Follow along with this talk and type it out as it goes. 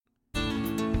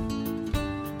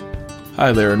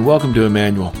Hi there, and welcome to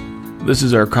Emmanuel. This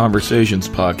is our Conversations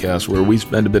podcast where we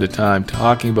spend a bit of time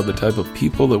talking about the type of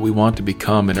people that we want to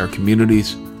become in our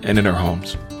communities and in our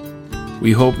homes.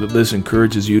 We hope that this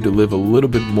encourages you to live a little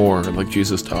bit more like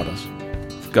Jesus taught us.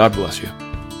 God bless you.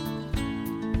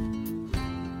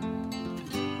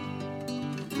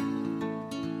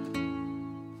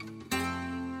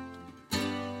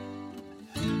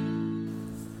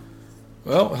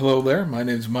 Well, hello there. My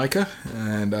name's Micah,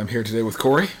 and I'm here today with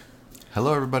Corey.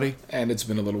 Hello, everybody. And it's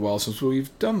been a little while since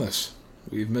we've done this.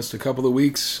 We've missed a couple of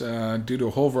weeks due to a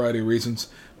whole variety of reasons,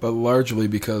 but largely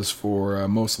because for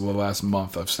most of the last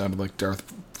month I've sounded like Darth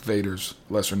Vader's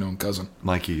lesser-known cousin.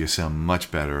 Mikey, you sound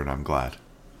much better, and I'm glad.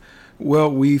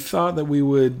 Well, we thought that we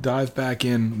would dive back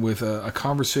in with a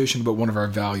conversation about one of our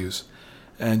values.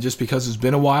 And just because it's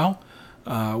been a while,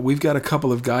 we've got a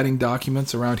couple of guiding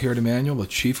documents around here at Emmanuel, the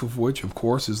chief of which, of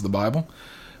course, is the Bible.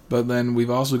 But then we've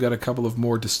also got a couple of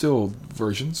more distilled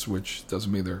versions, which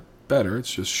doesn't mean they're better,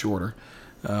 it's just shorter.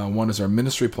 One is our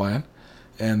ministry plan,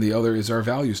 and the other is our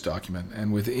values document.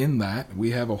 And within that,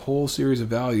 we have a whole series of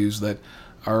values that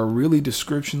are really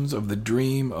descriptions of the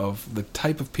dream of the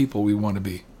type of people we want to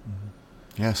be.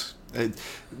 Yes.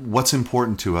 What's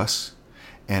important to us,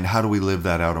 and how do we live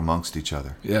that out amongst each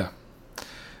other? Yeah.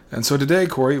 And so today,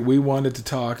 Corey, we wanted to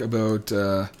talk about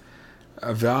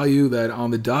a value that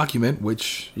on the document,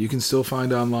 which you can still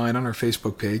find online on our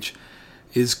Facebook page,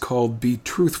 is called Be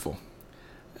Truthful.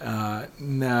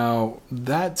 Now,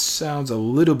 that sounds a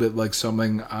little bit like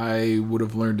something I would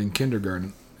have learned in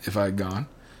kindergarten if I had gone.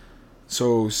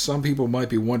 So some people might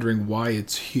be wondering why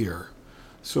it's here.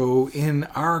 So in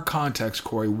our context,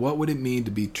 Corey, what would it mean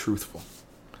to be truthful?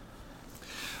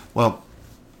 Well,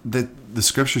 the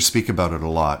scriptures speak about it a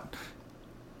lot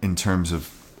in terms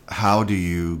of how do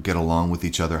you get along with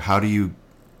each other? How do you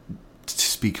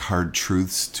speak hard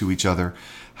truths to each other?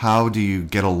 How do you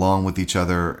get along with each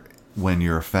other when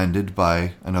you're offended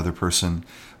by another person?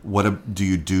 What do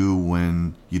you do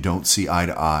when you don't see eye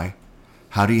to eye?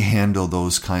 How do you handle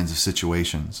those kinds of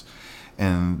situations?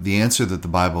 And the answer that the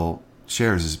Bible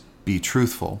shares is be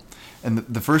truthful. And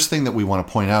the first thing that we want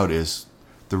to point out is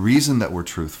the reason that we're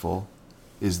truthful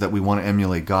is that we want to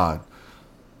emulate God,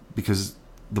 because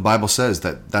the Bible says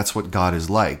that that's what God is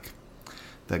like,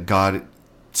 that God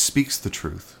speaks the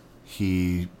truth.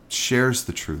 He shares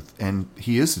the truth, and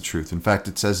He is the truth. In fact,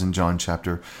 it says in John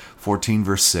chapter 14,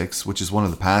 verse 6, which is one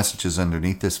of the passages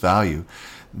underneath this value,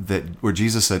 that where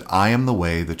Jesus said, I am the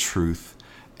way, the truth,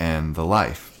 and the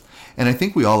life. And I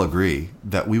think we all agree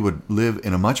that we would live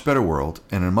in a much better world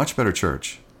and in a much better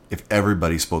church if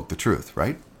everybody spoke the truth,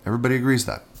 right? Everybody agrees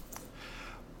that.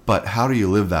 But how do you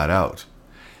live that out?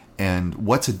 And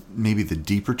what's maybe the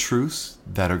deeper truths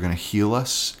that are going to heal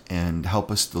us and help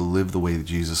us to live the way that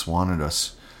Jesus wanted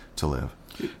us to live?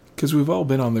 Because we've all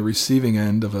been on the receiving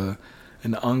end of an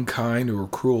unkind or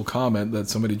cruel comment that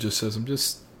somebody just says, I'm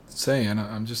just saying,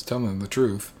 I'm just telling them the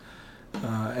truth.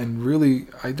 And really,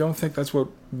 I don't think that's what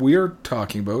we're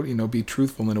talking about, be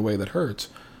truthful in a way that hurts.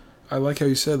 I like how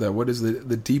you said that. What is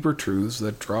the deeper truths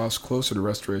that draw us closer to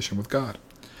restoration with God?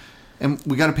 And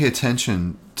we got to pay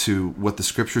attention to what the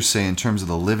scriptures say in terms of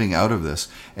the living out of this.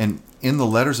 And in the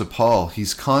letters of Paul,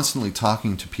 he's constantly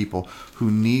talking to people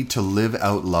who need to live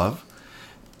out love.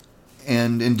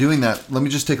 And in doing that, let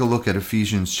me just take a look at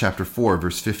Ephesians chapter 4,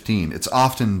 verse 15. It's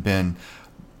often been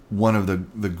one of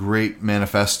the great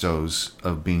manifestos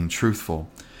of being truthful.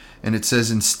 And it says,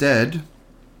 instead,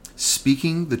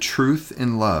 speaking the truth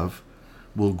in love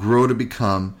will grow to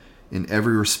become, in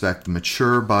every respect, the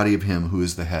mature body of Him who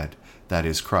is the head. That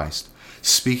is Christ.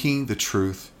 Speaking the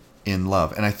truth in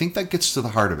love. And I think that gets to the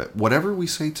heart of it. Whatever we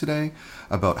say today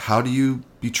about how do you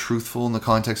be truthful in the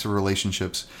context of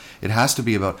relationships, it has to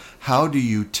be about how do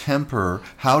you temper,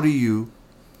 how do you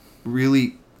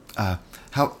really,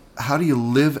 how do you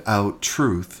live out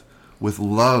truth with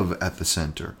love at the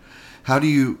center? How do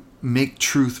you make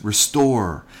truth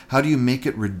restore? How do you make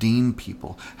it redeem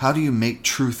people? How do you make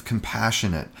truth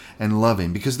compassionate and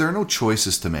loving? Because there are no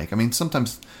choices to make. I mean,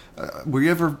 sometimes, were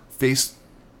you ever faced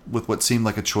with what seemed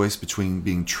like a choice between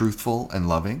being truthful and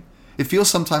loving? It feels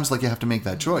sometimes like you have to make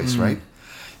that choice, right?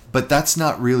 But that's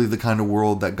not really the kind of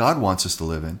world that God wants us to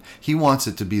live in. He wants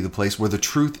it to be the place where the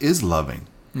truth is loving.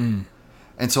 And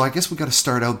so I guess we got to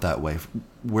start out that way.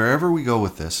 Wherever we go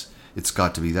with this, it's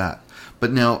got to be that.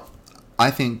 But now, I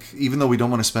think, even though we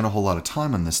don't want to spend a whole lot of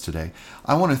time on this today,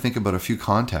 I want to think about a few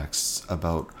contexts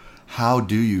about how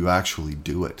do you actually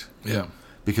do it. Yeah.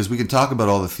 Because we can talk about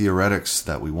all the theoretics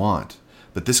that we want,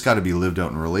 but this got to be lived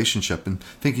out in relationship. And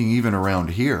thinking even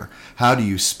around here, how do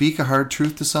you speak a hard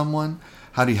truth to someone?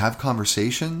 How do you have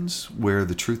conversations where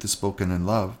the truth is spoken in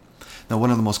love? Now, one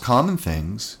of the most common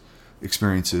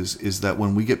experiences, is that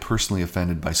when we get personally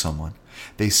offended by someone,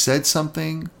 they said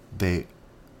something, they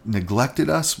neglected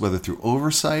us, whether through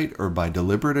oversight or by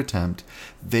deliberate attempt,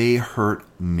 they hurt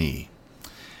me.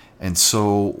 And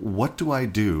so what do I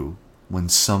do when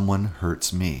someone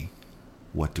hurts me?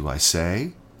 What do I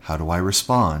say? How do I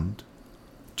respond?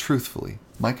 Truthfully.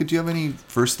 Micah, do you have any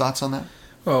first thoughts on that?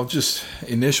 Well, just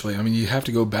initially, I mean, you have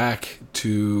to go back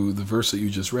to the verse that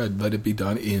you just read, let it be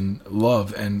done in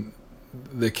love. And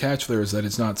the catch there is that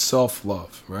it's not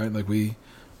self-love, right? Like we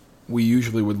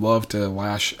usually would love to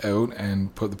lash out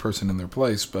and put the person in their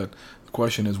place, but the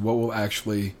question is what will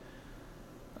actually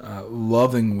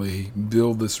lovingly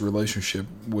build this relationship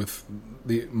with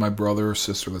my brother or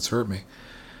sister that's hurt me.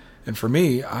 And for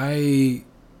me, I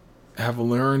have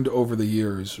learned over the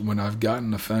years when I've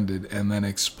gotten offended and then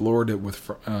explored it with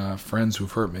friends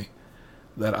who've hurt me,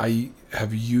 that I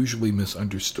have usually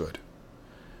misunderstood.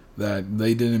 That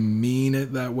they didn't mean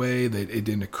it that way, that it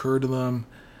didn't occur to them,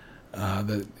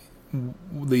 that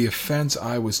the offense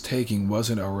I was taking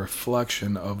wasn't a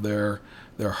reflection of their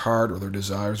heart or their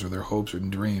desires or their hopes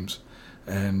and dreams.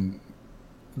 And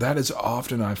that is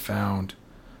often, I've found,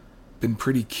 been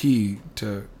pretty key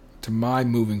to my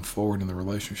moving forward in the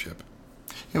relationship.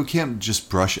 We can't just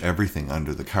brush everything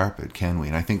under the carpet, can we?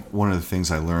 And I think one of the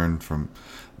things I learned from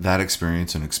that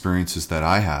experience and experiences that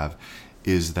I have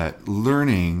is that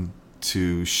learning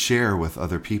to share with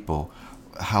other people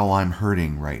how I'm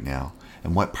hurting right now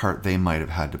and what part they might have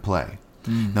had to play.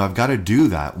 Now, I've got to do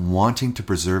that wanting to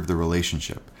preserve the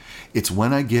relationship. It's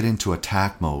when I get into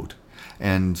attack mode,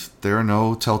 and there are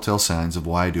no telltale signs of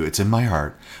why I do. It's in my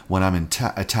heart when I'm in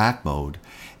attack mode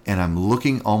and I'm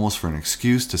looking almost for an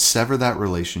excuse to sever that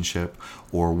relationship,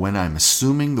 or when I'm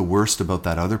assuming the worst about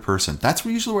that other person. That's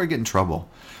usually where I get in trouble.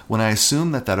 When I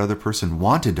assume that other person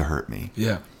wanted to hurt me,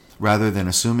 rather than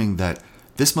assuming that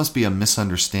this must be a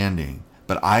misunderstanding,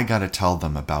 but I got to tell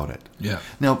them about it.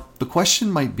 Now, the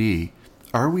question might be,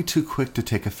 are we too quick to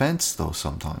take offense, though,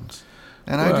 sometimes?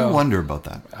 And I do wonder about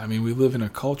that. I mean, we live in a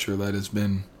culture that has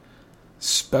been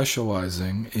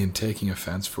specializing in taking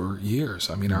offense for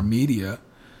years. I mean, our media,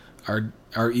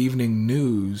 our evening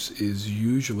news is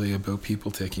usually about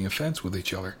people taking offense with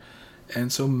each other.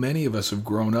 And so many of us have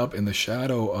grown up in the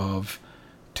shadow of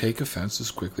take offense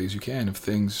as quickly as you can. If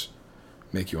things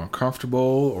make you uncomfortable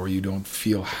or you don't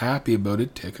feel happy about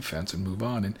it, take offense and move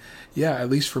on. And yeah, at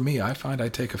least for me, I find I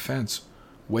take offense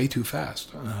way too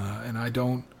fast. And I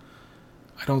don't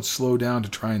slow down to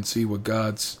try and see what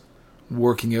God's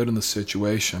working out in the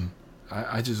situation.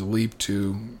 I just leap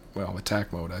to,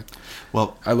 attack mode.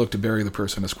 I look to bury the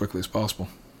person as quickly as possible.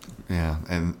 Yeah,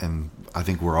 and I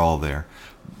think we're all there.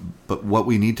 But what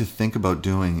we need to think about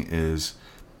doing is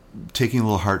taking a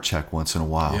little heart check once in a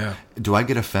while. Yeah. Do I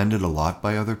get offended a lot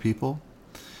by other people?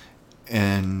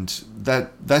 And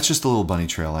that's just a little bunny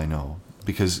trail, I know.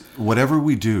 Because whatever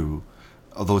we do,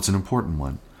 although it's an important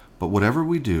one, but whatever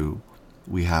we do,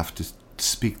 we have to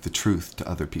speak the truth to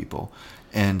other people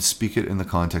and speak it in the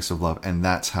context of love. And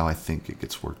that's how I think it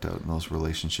gets worked out in those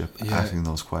relationships, asking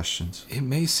those questions. It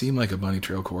may seem like a bunny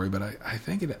trail, Corey, but I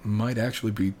think it might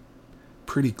actually be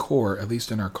pretty core, at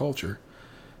least in our culture.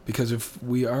 Because if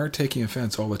we are taking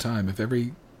offense all the time, if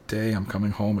every day I'm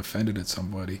coming home offended at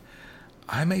somebody,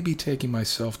 I may be taking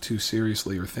myself too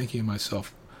seriously or thinking of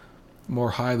myself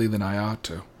more highly than I ought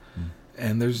to.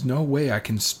 And there's no way I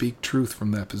can speak truth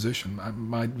from that position.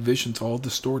 My vision's all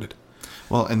distorted.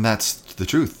 Well, and that's the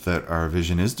truth, that our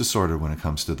vision is distorted when it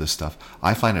comes to this stuff.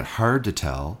 I find it hard to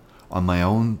tell in my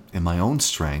own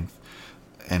strength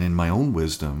and in my own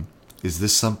wisdom, is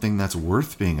this something that's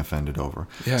worth being offended over?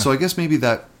 Yeah. So I guess maybe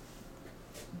that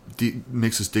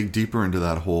makes us dig deeper into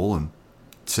that hole and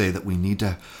say that we need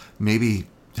to maybe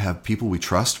have people we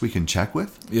trust we can check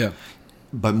with. Yeah.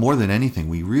 But more than anything,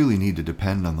 we really need to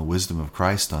depend on the wisdom of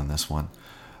Christ on this one,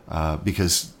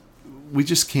 because we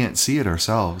just can't see it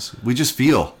ourselves. We just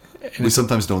feel. We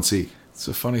sometimes don't see. It's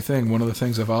a funny thing. One of the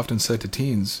things I've often said to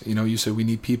teens, you said we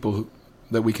need people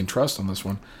that we can trust on this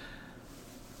one.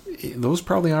 Those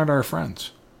probably aren't our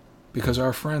friends, because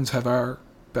our friends have our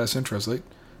best interests.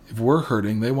 If we're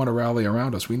hurting, they want to rally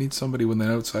around us. We need somebody with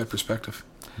an outside perspective.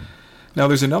 Now,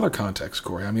 there's another context,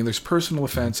 Corey. I mean, there's personal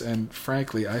offense, and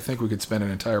frankly, I think we could spend an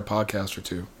entire podcast or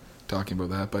two talking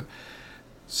about that. But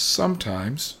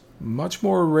sometimes, much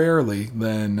more rarely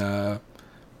than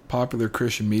popular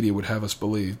Christian media would have us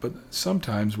believe, but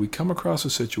sometimes we come across a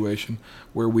situation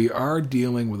where we are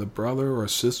dealing with a brother or a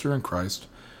sister in Christ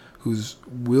who's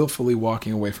willfully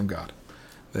walking away from God.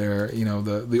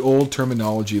 The old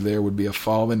terminology there would be a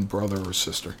fallen brother or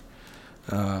sister.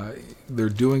 They're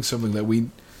doing something that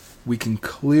we can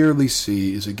clearly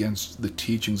see is against the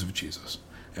teachings of Jesus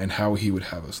and how he would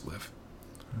have us live.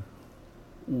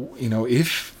 You know,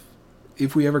 if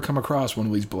we ever come across one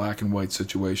of these black and white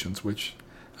situations, which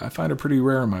I find are pretty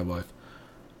rare in my life,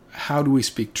 how do we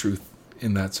speak truth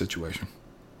in that situation?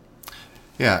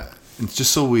 Yeah, it's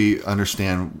just so we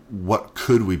understand what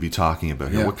could we be talking about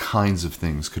here. Yeah. What kinds of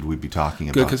things could we be talking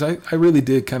Good, about? because I really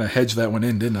did kind of hedge that one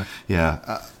in, didn't I?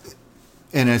 Yeah,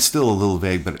 and it's still a little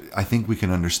vague, but I think we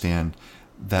can understand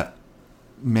that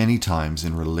many times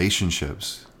in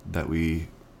relationships that we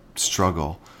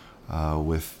struggle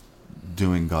with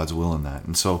doing God's will in that.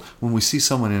 And so when we see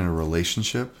someone in a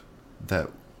relationship that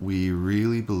we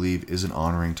really believe isn't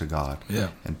honoring to God, Yeah.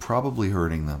 and probably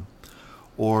hurting them,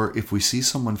 or if we see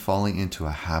someone falling into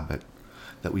a habit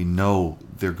that we know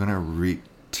they're going to reap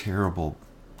terrible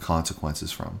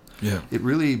consequences from, Yeah. it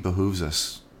really behooves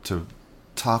us to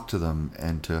talk to them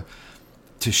and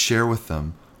to share with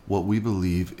them what we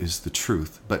believe is the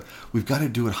truth. But we've got to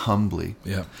do it humbly.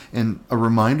 Yeah. And a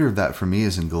reminder of that for me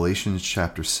is in Galatians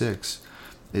chapter 6.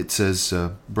 It says,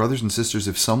 brothers and sisters,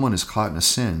 if someone is caught in a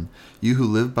sin, you who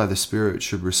live by the Spirit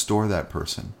should restore that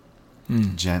person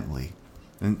gently.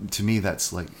 And to me,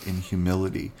 that's like in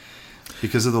humility.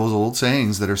 Because of those old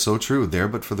sayings that are so true. There,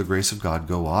 but for the grace of God,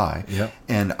 go I. Yep.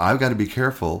 And I've got to be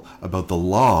careful about the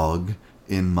log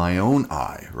in my own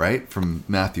eye, right? From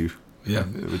Matthew. Yeah.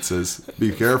 It says,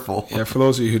 be careful. Yeah, for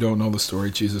those of you who don't know the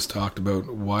story, Jesus talked about,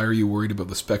 why are you worried about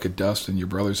the speck of dust in your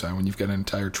brother's eye when you've got an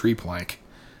entire tree plank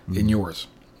in yours?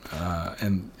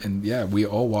 And yeah, we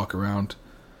all walk around,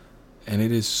 and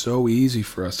it is so easy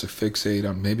for us to fixate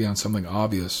on maybe on something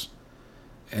obvious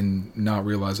and not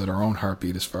realize that our own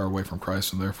heartbeat is far away from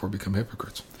Christ and therefore become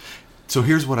hypocrites. So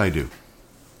here's what I do.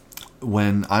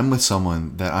 When I'm with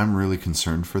someone that I'm really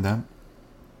concerned for them,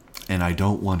 and I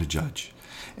don't want to judge,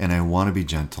 and I want to be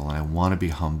gentle, and I want to be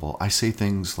humble, I say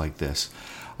things like this.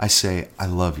 I say, I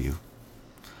love you.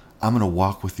 I'm going to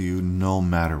walk with you no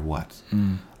matter what.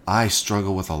 I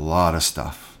struggle with a lot of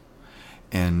stuff.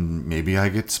 And maybe I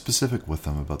get specific with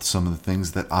them about some of the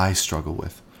things that I struggle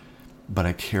with. But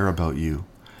I care about you.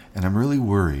 And I'm really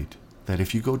worried that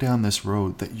if you go down this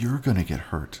road, that you're going to get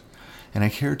hurt. And I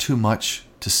care too much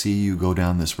to see you go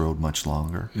down this road much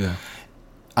longer. Yeah.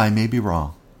 I may be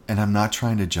wrong, and I'm not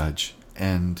trying to judge.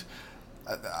 And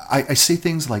I say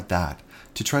things like that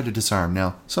to try to disarm.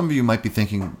 Now, some of you might be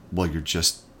thinking, well, you're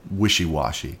just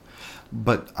wishy-washy.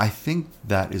 But I think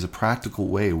that is a practical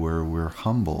way where we're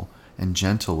humble and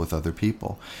gentle with other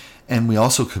people. And we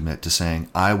also commit to saying,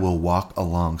 I will walk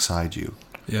alongside you.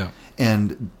 Yeah.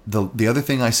 And the other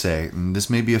thing I say, and this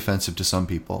may be offensive to some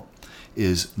people,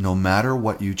 is no matter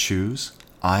what you choose,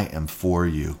 I am for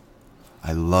you.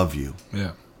 I love you.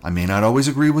 Yeah. I may not always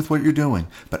agree with what you're doing,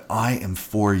 but I am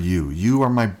for you. You are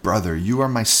my brother. You are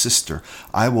my sister.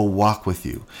 I will walk with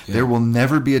you. Yeah. There will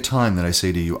never be a time that I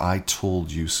say to you, I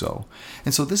told you so.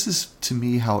 And so this is, to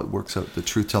me, how it works out, the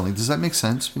truth-telling. Does that make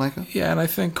sense, Micah? Yeah, and I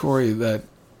think, Corey, that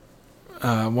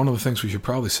one of the things we should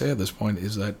probably say at this point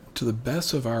is that to the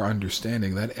best of our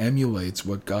understanding, that emulates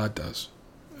what God does,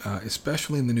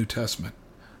 especially in the New Testament,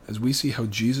 as we see how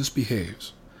Jesus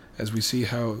behaves, as we see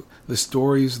how the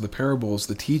stories, the parables,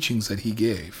 the teachings that he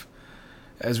gave,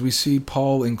 as we see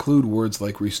Paul include words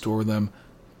like restore them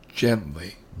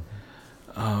gently,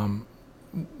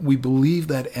 we believe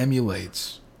that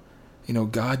emulates. You know,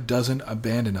 God doesn't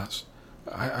abandon us.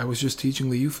 I was just teaching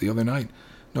the youth the other night.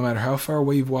 No matter how far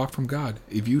away you've walked from God,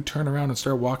 if you turn around and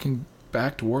start walking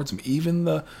back towards him, even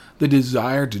the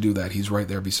desire to do that, he's right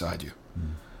there beside you.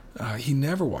 He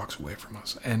never walks away from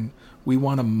us. And we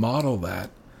want to model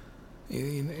that.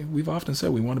 We've often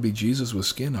said we want to be Jesus with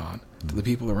skin on to the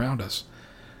people around us.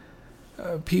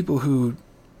 People who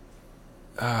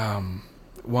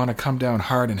want to come down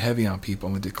hard and heavy on people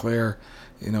and declare,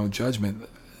 judgment.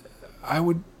 I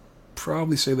would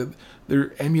probably say that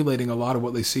they're emulating a lot of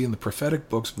what they see in the prophetic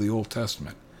books of the Old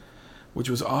Testament, which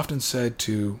was often said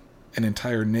to an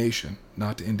entire nation,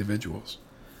 not to individuals.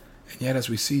 And yet, as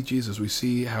we see Jesus, we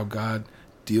see how God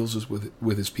deals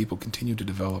with his people, continue to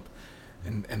develop,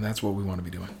 and that's what we want to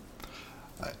be doing.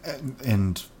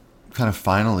 And kind of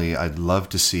finally, I'd love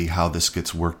to see how this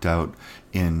gets worked out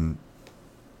in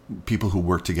people who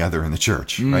work together in the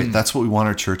church, right? That's what we want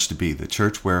our church to be, the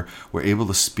church where we're able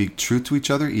to speak truth to each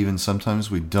other, even sometimes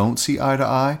we don't see eye to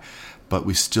eye, but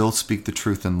we still speak the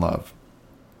truth in love.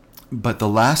 But the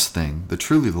last thing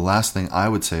I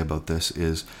would say about this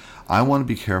is I want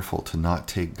to be careful to not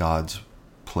take God's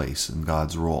place and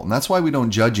God's role. And that's why we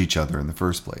don't judge each other in the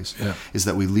first place, is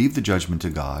that we leave the judgment to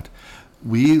God.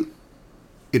 It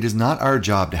is not our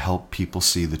job to help people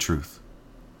see the truth.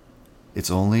 It's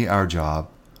only our job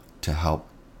to help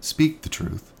speak the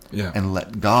truth Yeah. and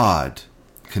let God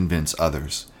convince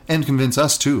others and convince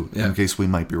us too, Yeah. in case we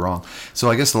might be wrong. So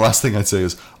I guess the last thing I'd say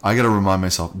is I got to remind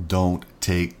myself, don't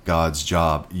take God's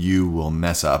job. You will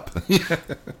mess up.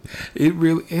 It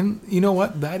really, and you know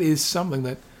what? That is something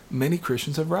that many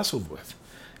Christians have wrestled with,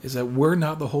 is that we're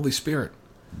not the Holy Spirit.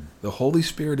 The Holy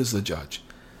Spirit is the judge.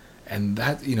 And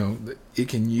that, it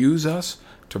can use us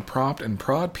to prompt and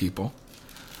prod people,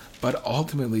 but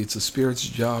ultimately it's the Spirit's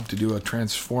job to do a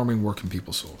transforming work in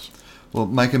people's souls. Well,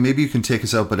 Micah, maybe you can take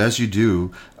us out, but as you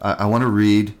do, I want to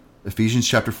read Ephesians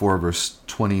chapter 4, verse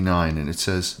 29, and it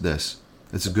says this.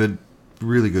 It's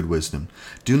really good wisdom.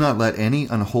 Do not let any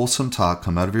unwholesome talk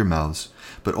come out of your mouths,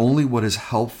 but only what is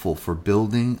helpful for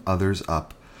building others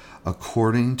up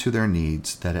according to their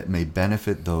needs, that it may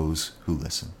benefit those who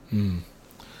listen.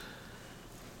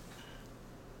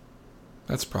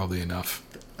 That's probably enough.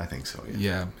 I think so, yeah.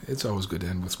 Yeah, it's always good to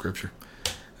end with Scripture.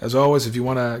 As always, if you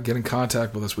want to get in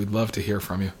contact with us, we'd love to hear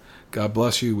from you. God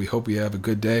bless you. We hope you have a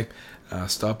good day.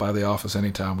 Stop by the office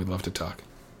anytime. We'd love to talk.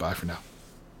 Bye for now.